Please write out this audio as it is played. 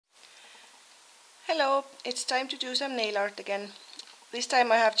Hello, it's time to do some nail art again. This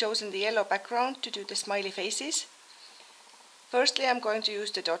time I have chosen the yellow background to do the smiley faces. Firstly, I'm going to use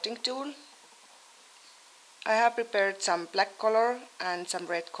the dotting tool. I have prepared some black color and some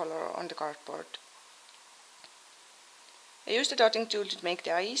red color on the cardboard. I use the dotting tool to make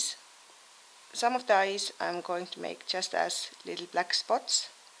the eyes. Some of the eyes I'm going to make just as little black spots,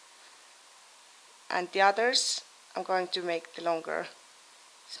 and the others I'm going to make the longer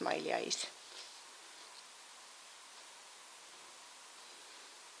smiley eyes.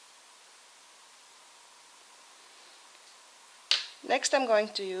 Next I'm going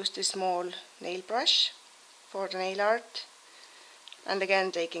to use the small nail brush for the nail art, and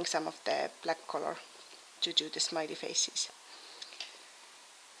again taking some of the black color to do the smiley faces.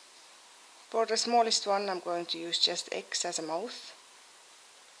 For the smallest one I'm going to use just X as a mouth.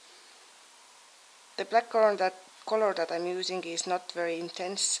 The black color that I'm using is not very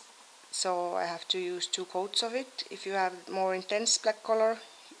intense, so I have to use 2 coats of it. If you have more intense black color,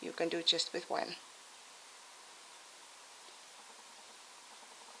 you can do just with one.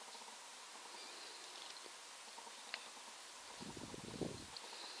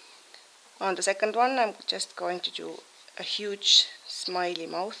 On the second one I'm just going to do a huge smiley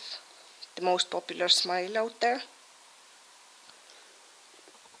mouth, the most popular smile out there.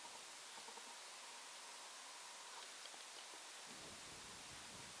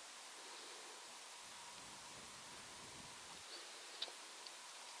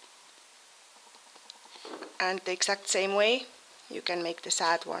 And the exact same way you can make the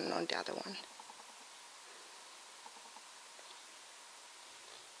sad one on the other one.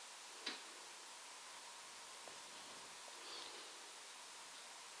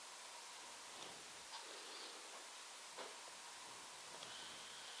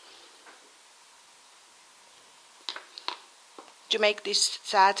 To make this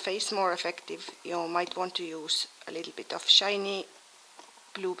sad face more effective, you might want to use a little bit of shiny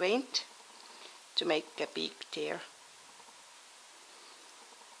blue paint to make a big tear.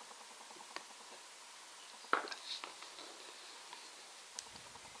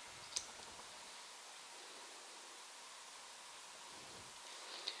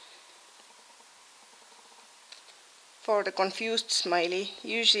 For the confused smiley,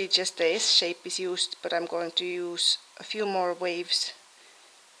 usually just the S shape is used, but I'm going to use a few more waves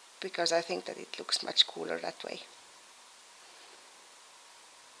because I think that it looks much cooler that way.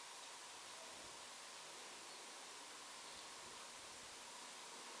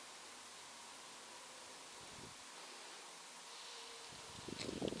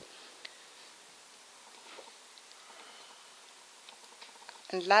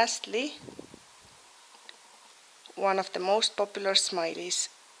 And lastly, one of the most popular smileys,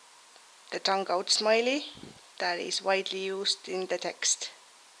 the tongue out smiley, that is widely used in the text.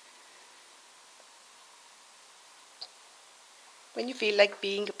 When you feel like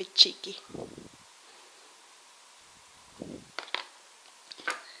being a bit cheeky.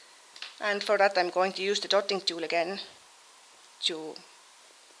 And for that I'm going to use the dotting tool again to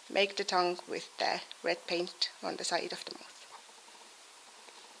make the tongue with the red paint on the side of the mouth.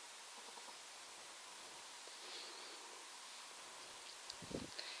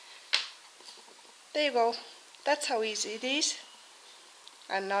 There you go, that's how easy it is.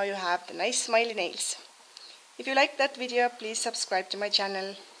 And now you have the nice smiley nails. If you liked that video, please subscribe to my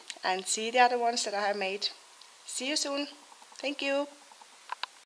channel and see the other ones that I have made. See you soon. Thank you.